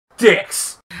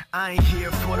dicks! I ain't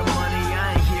here for the money,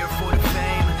 I ain't here for the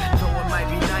fame. Though it might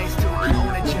be nice to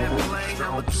own a jet plane,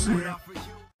 I'ma do it all for you.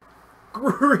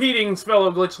 Greetings,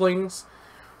 fellow glitchlings.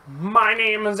 My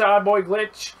name is Boy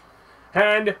Glitch,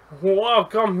 and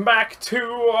welcome back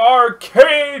to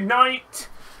Arcade Night,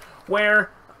 where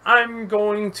I'm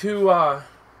going to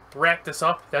wrap this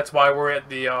up. That's why we're at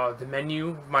the menu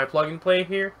of my plug and play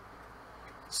here.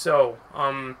 So,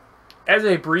 as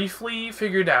I briefly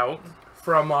figured out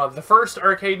from the first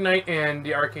Arcade Night and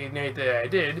the Arcade Night that I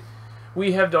did,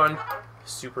 we have done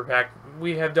Super Pac.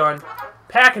 We have done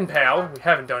Pac and Pal. We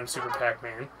haven't done Super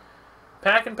Pac-Man.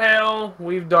 Pac and Pal.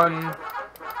 We've done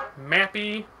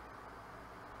Mappy,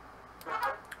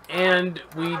 and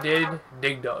we did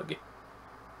Dig Dug.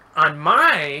 On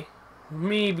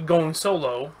me going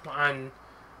solo on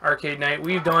Arcade Night,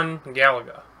 we've done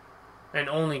Galaga, and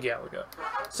only Galaga.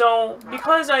 So,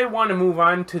 because I want to move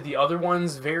on to the other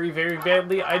ones very, very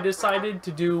badly, I decided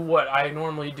to do what I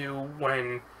normally do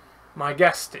when my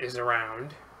guest is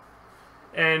around.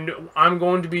 And I'm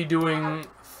going to be doing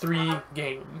 3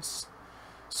 games.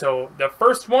 So, the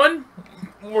first one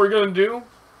we're going to do,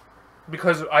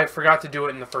 because I forgot to do it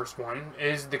in the first one,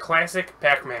 is the classic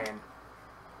Pac-Man.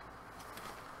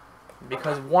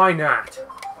 Because why not?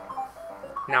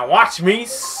 Now watch me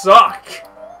suck!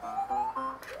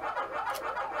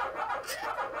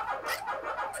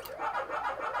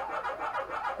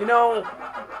 You know,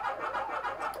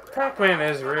 Pac-Man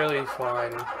is really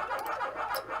fun.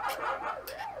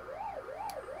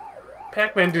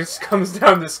 Pac-Man just comes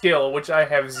down to skill, which I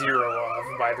have 0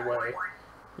 of, by the way.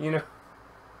 You know,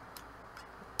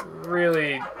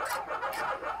 really.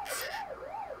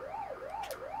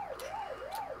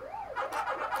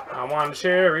 I want a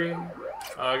cherry.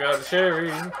 I got a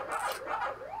cherry. Can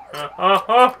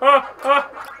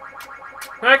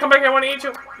I come back? I want to eat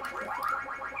you.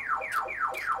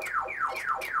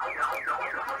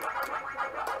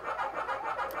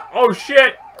 Oh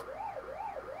shit!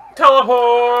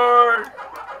 Teleport!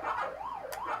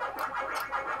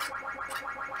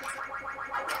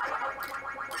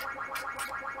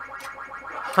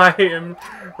 I am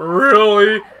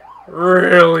really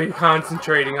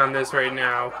concentrating on this right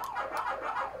now.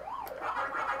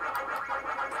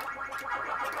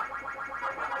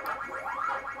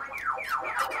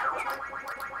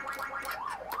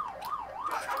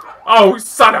 Oh,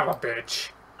 son of a bitch!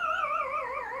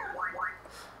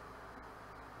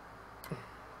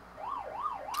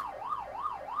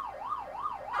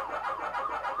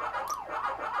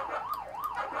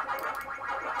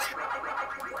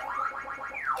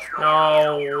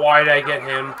 No, why'd I get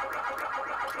him?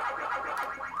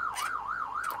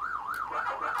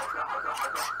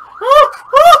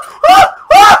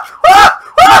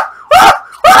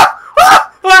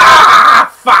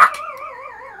 Ah, fuck!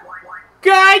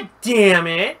 God damn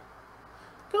it!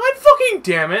 God fucking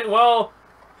damn it! Well,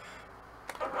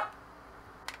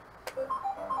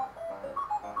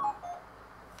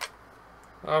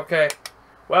 okay.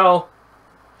 Well,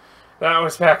 that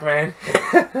was Pac-Man.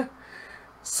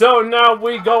 So now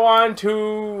we go on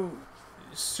to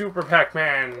Super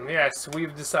Pac-Man. Yes, I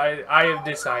have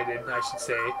decided, I should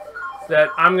say,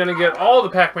 that I'm gonna get all the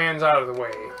Pac-Mans out of the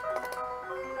way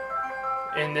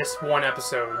in this one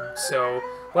episode. So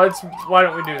why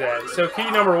don't we do that? So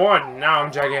key number 1, now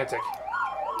I'm gigantic.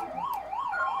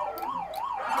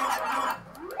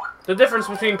 The difference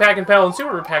between Pac and Pal and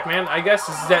Super Pac-Man, I guess,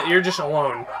 is that you're just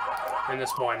alone in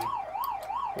this one.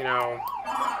 You know.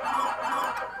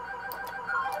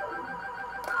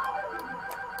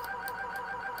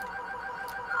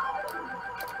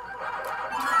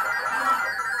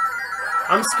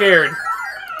 I'm scared.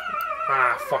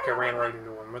 Ah, fuck, I ran right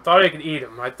into him. I thought I could eat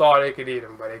him. But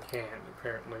I can't,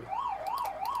 apparently.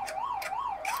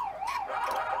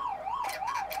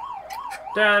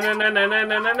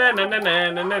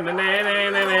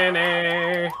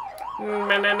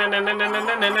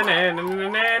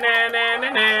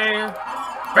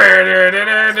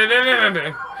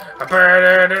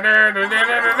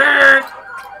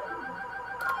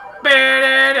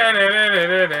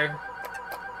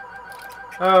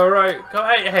 Alright,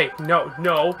 hey, no.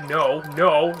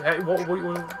 Hey,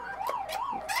 what?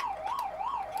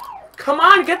 Come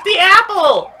on, get the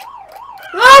apple!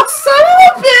 Oh, son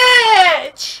of a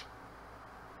bitch!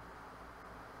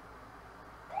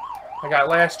 I got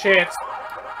last chance.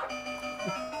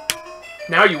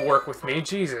 Now you work with me,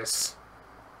 Jesus.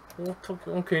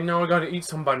 Okay, now I gotta eat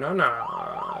some bananas.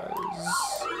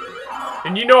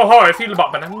 And you know how I feel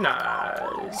about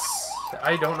bananas.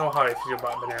 I don't know how I feel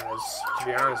about bananas, to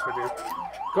be honest with you.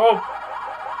 Go!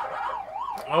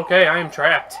 Okay, I am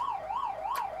trapped.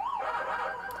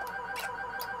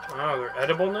 Oh, they're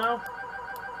edible now?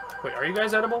 Wait, are you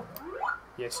guys edible?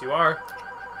 Yes, you are.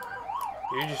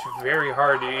 You're just very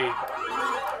hard to eat.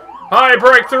 I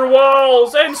break through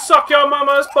walls and suck your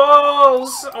mama's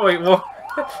balls! Oh, wait, what?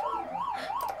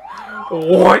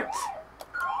 What?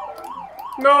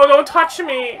 No, don't touch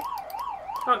me!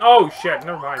 Oh, shit,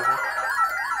 never mind.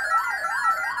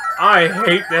 I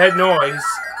hate that noise.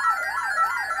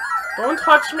 Don't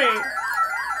touch me. Would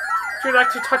you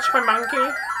like to touch my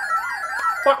monkey?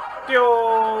 Fuck you!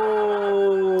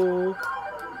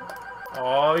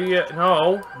 Oh, yeah.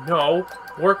 No. No.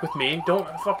 Work with me. Don't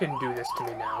fucking do this to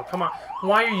me now. Come on.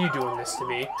 Why are you doing this to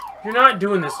me? You're not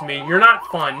doing this to me. You're not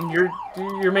fun.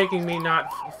 You're making me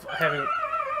not having...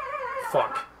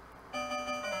 Fuck.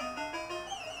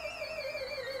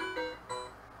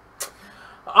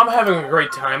 I'm having a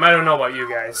great time. I don't know about you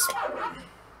guys.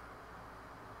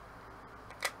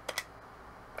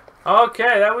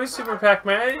 Okay, that was Super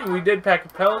Pac-Man. We did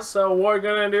Pac-a-Pells, so we're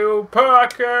gonna do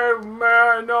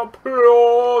Pac-Man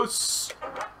Plus.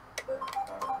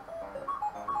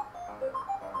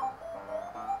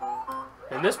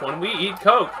 In this one, we eat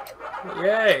Coke.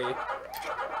 Yay.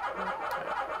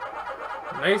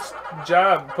 Nice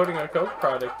job putting a Coke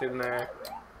product in there.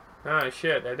 Ah,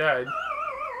 shit, I died.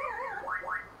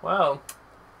 Well,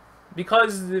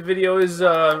 because the video is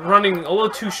running a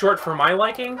little too short for my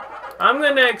liking, I'm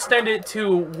going to extend it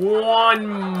to one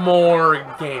more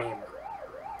game.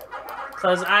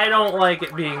 Because I don't like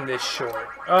it being this short.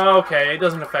 Okay, it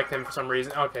doesn't affect him for some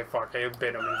reason. Okay, fuck, I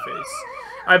bit him in the face.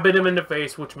 I bit him in the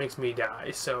face, which makes me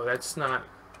die, so that's not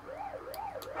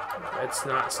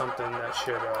something that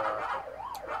should,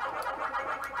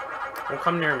 Don't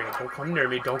come near me. Don't come near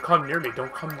me. Don't come near me.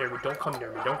 Don't come near me. Don't come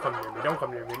near me. Don't come near me. Don't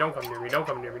come near me. Don't come near me. Don't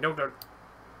come near me. Don't come.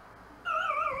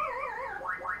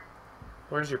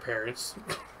 Where's your parents?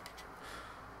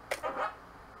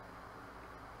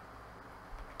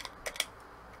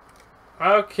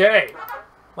 Okay.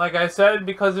 Like I said,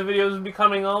 because the video is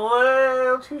becoming a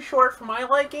little too short for my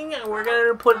liking, and we're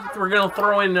gonna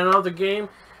throw in another game,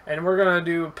 and we're gonna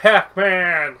do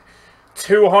Pac-Man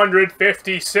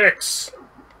 256.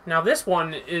 Now this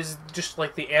one is just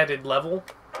like the added level.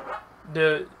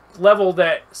 The level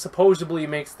that supposedly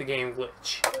makes the game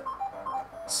glitch.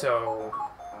 So,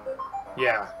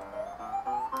 yeah.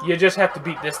 You just have to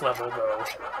beat this level though.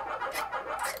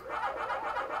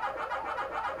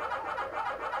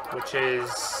 Which is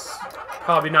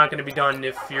probably not going to be done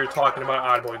if you're talking about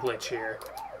Oddboy Glitch here.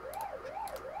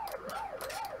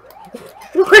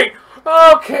 Wait!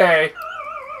 Okay!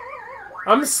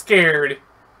 I'm scared.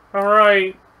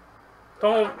 Alright.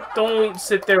 Don't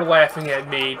sit there laughing at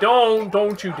me.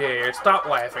 Don't you dare. Stop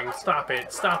laughing. Stop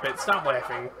it. Stop it. Stop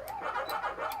laughing.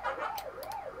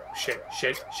 Shit.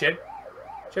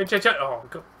 Oh,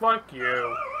 go fuck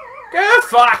you. Go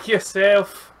fuck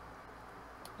yourself.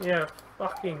 You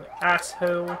fucking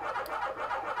asshole.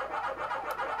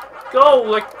 Go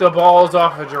lick the balls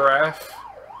off a giraffe.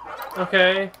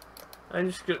 Okay? I'm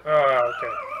just gonna... Oh,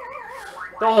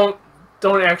 okay.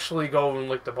 Don't actually go and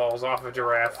lick the balls off a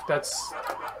giraffe. That's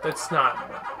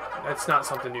not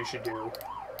something you should do.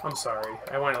 I'm sorry.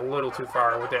 I went a little too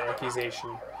far with that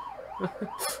accusation.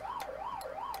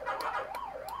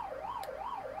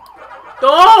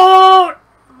 Don't!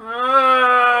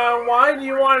 Why do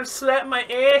you want to slap my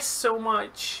ass so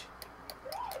much?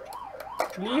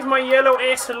 Leave my yellow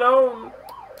ass alone.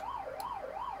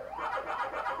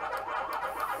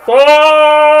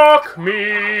 Fuck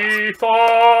me,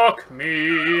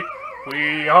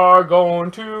 we are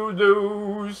going to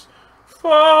lose.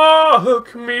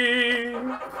 Fuck me.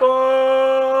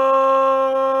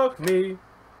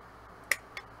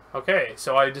 Okay,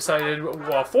 so I decided,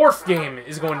 well, a fourth game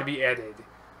is going to be added.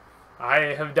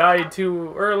 I have died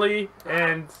too early,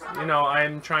 and, you know,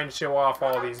 I'm trying to show off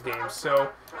all these games, so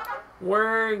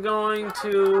we're going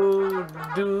to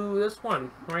do this one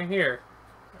right here.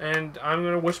 And I'm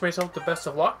going to wish myself the best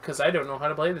of luck, because I don't know how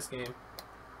to play this game.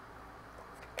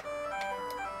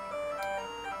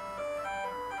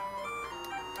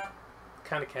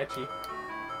 Kind of catchy.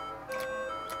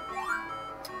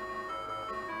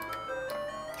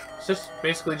 It's just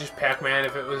basically just Pac-Man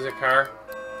if it was a car.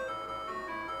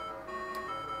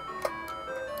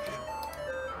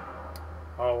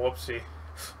 Oh, whoopsie.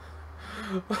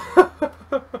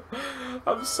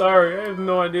 I'm sorry, I have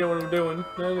no idea what I'm doing.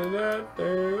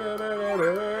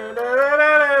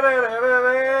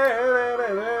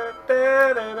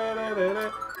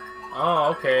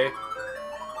 Oh, okay.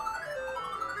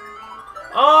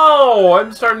 Oh,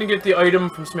 I'm starting to get the item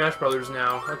from Smash Brothers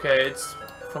now. Okay, it's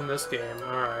from this game.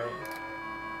 Alright.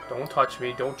 Don't touch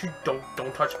me. Don't touch me.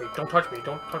 Don't touch me.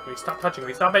 Don't touch me. Stop touching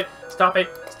me. Stop it. Stop it.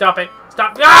 Stop it.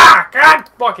 Stop. Ah! God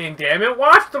fucking damn it.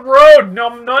 Watch the road,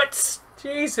 numb nuts.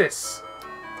 Jesus.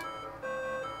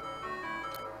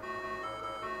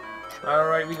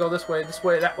 Alright, we go this way, that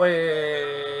way, that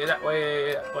way, that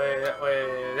way, that way, that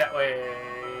way, that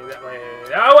way,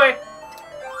 that way.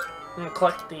 I'm gonna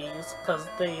collect these because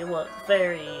they look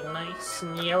very nice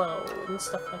and yellow and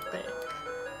stuff like that.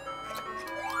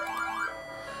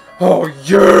 Oh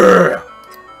yeah!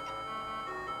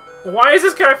 Why is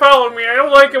this guy following me? I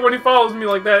don't like it when he follows me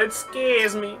like that. It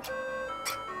scares me.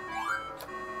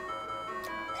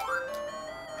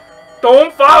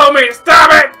 Don't follow me!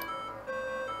 Stop it!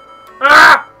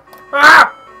 Ah!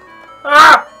 Ah!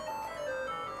 Ah!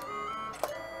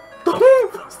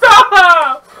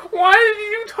 Stop! Why did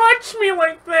you touch me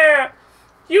like that?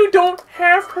 You don't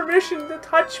have permission to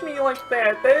touch me like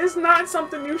that. That is not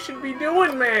something you should be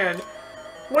doing, man.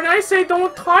 When I say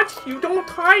don't touch, you don't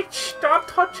touch. Stop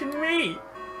touching me.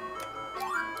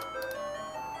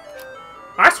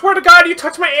 I swear to God, you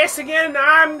touch my ass again,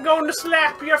 I'm going to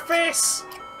slap your face.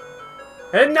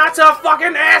 And that's a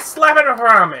fucking ass slapping, I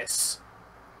promise.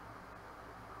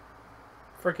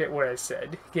 Forget what I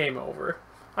said. Game over.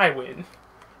 I win.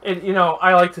 And, you know,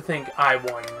 I like to think I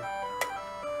won.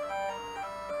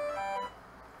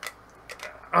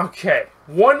 Okay.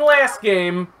 One last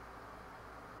game.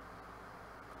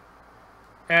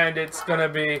 And it's gonna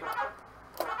be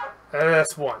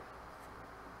this one.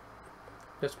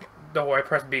 This one. No, I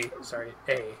pressed B. Sorry,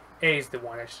 A. A is the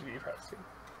one I should be pressing.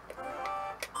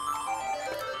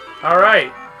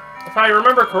 Alright. If I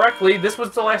remember correctly, this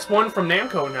was the last one from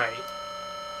Namco Night.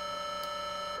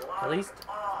 At least.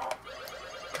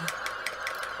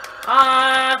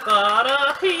 I've got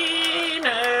a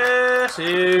penis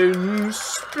in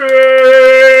space.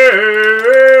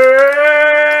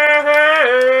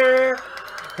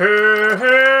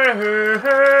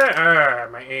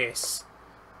 My ace.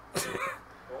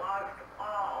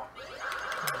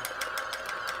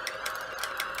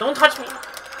 Don't touch me.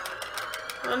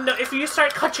 And if you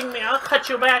start touching me, I'll cut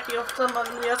you back, you son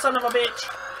of a bitch.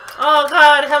 Oh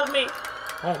God, help me.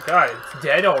 Oh God, it's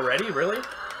dead already? Really?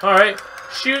 Alright,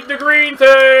 shoot the green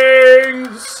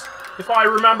things! If I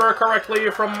remember correctly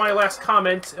from my last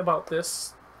comment about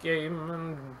this game,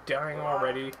 I'm dying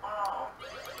already.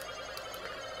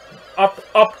 Up,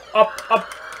 up, up,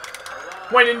 up.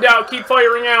 When in doubt, keep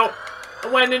firing out.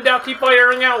 When in doubt, keep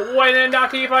firing out. When in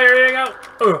doubt, keep firing out.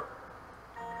 Ugh.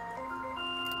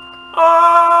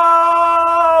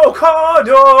 Oh,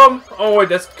 condom! Oh, wait,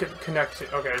 that's connection.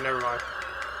 Okay, never mind.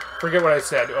 Forget what I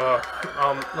said.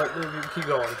 Keep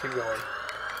going, keep going.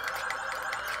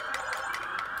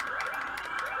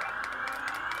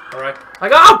 Alright.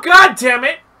 Like, oh, God damn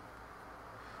it!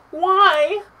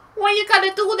 Why? Why you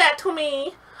gotta do that to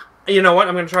me? You know what?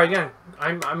 I'm gonna try again.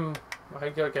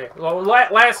 Okay. Well,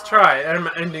 last try. I'm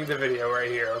ending the video right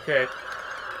here, okay?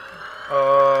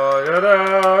 Oh,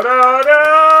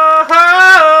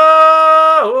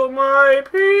 my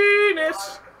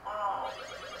penis!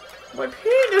 My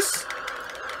penis!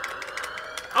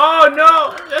 Oh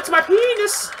no! That's my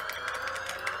penis!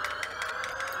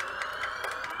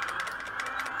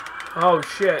 Oh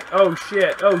shit, oh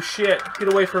shit, oh shit.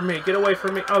 Get away from me, get away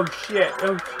from me. Oh shit,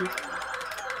 oh shit.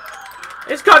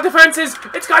 It's got defenses!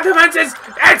 It's got defenses!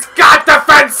 It's got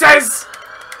defenses!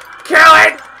 Kill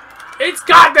it! It's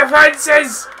got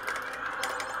defenses!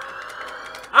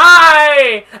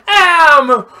 I am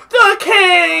the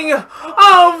king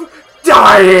of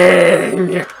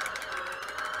dying!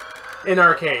 In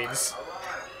arcades.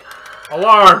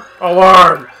 Alarm!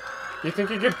 Alarm! You think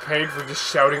you get paid for just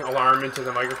shouting alarm into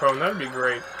the microphone? That'd be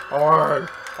great. Alarm!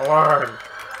 Alarm!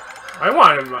 I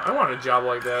want a job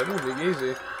like that. It would be easy.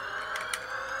 You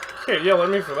can't yell at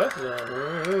me for that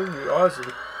job. It would be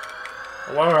awesome.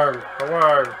 Alarm!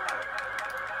 Alarm!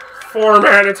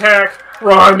 4-man attack!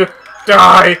 Run!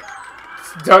 Die!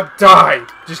 Die!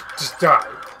 Just die.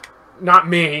 Not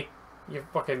me. You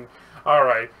fucking...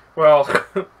 Alright. Well...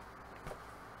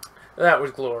 that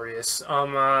was glorious.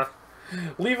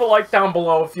 Leave a like down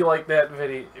below if you like that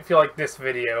video. If you like this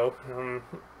video.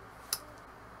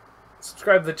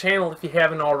 Subscribe to the channel if you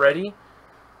haven't already.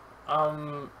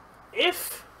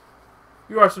 If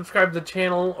you are subscribed to the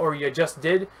channel, or you just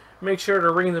did, make sure to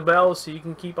ring the bell so you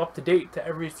can keep up to date to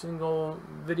every single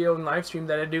video and live stream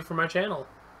that I do for my channel.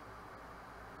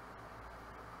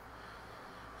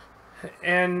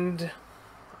 And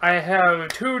I have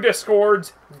 2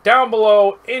 Discords down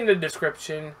below in the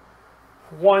description.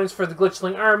 One is for the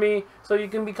Glitchling Army, so you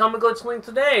can become a Glitchling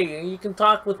today, and you can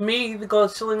talk with me, the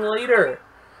Glitchling, later.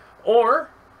 Or,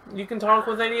 you can talk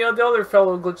with any of the other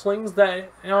fellow glitchlings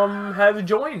that have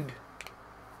joined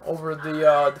over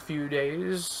the few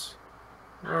days,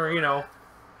 or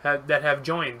that have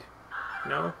joined.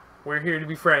 We're here to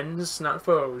be friends, not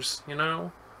foes.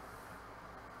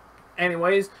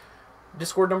 Anyways,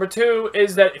 Discord number 2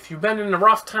 is that if you've been in a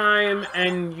rough time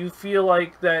and you feel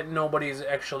like that nobody's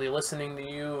actually listening to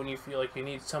you and you feel like you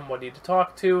need somebody to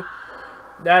talk to,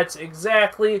 that's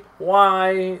exactly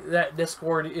why that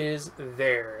Discord is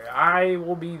there. I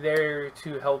will be there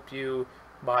to help you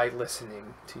by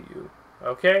listening to you.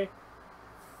 Okay?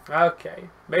 Okay.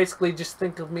 Basically, just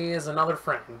think of me as another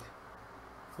friend.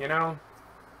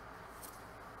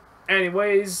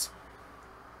 Anyways.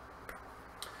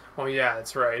 Oh yeah,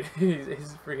 that's right.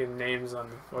 His freaking name's on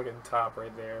the fucking top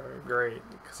right there. Great.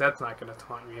 Because that's not going to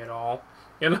taunt me at all.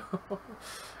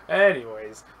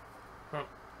 Anyways.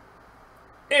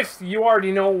 If you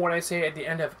already know what I say at the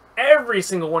end of every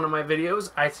single one of my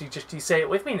videos, I suggest you say it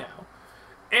with me now.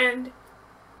 And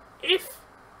if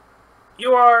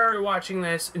you are watching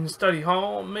this in study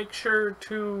hall, make sure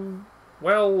to,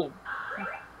 well,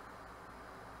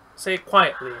 say it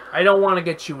quietly. I don't want to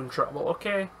get you in trouble,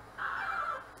 okay?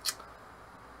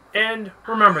 And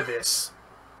remember this.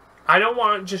 I don't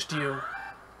want just you,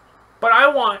 but I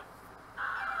want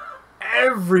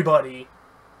everybody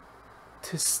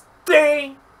to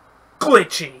stay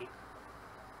glitchy.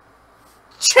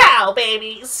 Ciao,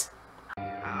 babies!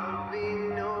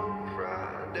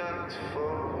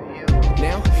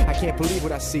 Now, I can't believe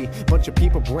what I see. Bunch of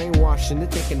people brainwashed into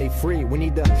thinking they free. We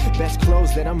need the best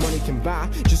clothes that our money can buy,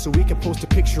 just so we can post a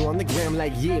picture on the gram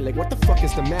like, yeah, like what the fuck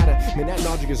is the matter? Man, that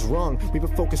logic is wrong. We've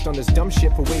been focused on this dumb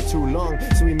shit for way too long,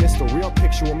 so we missed the real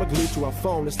picture when we're glued to our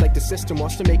phone. It's like the system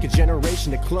wants to make a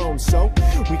generation of clones, so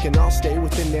we can all stay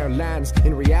within their lines.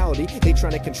 In reality, they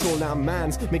trying to control our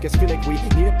minds, make us feel like we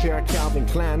need a pair of Calvin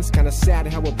Kleins. Kinda sad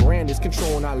how a brand is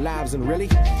controlling our lives, and really,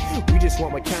 we just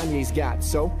want what Kanye's got,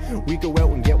 so we go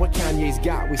out and get what Kanye's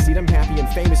got. We see them happy and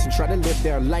famous and try to live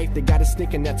their life. They got us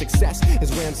thinking that success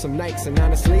is wearing some Nikes, and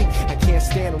honestly, I can't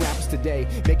stand rappers today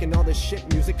making all this shit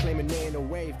music claiming they in a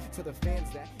wave. To the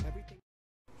fans that everything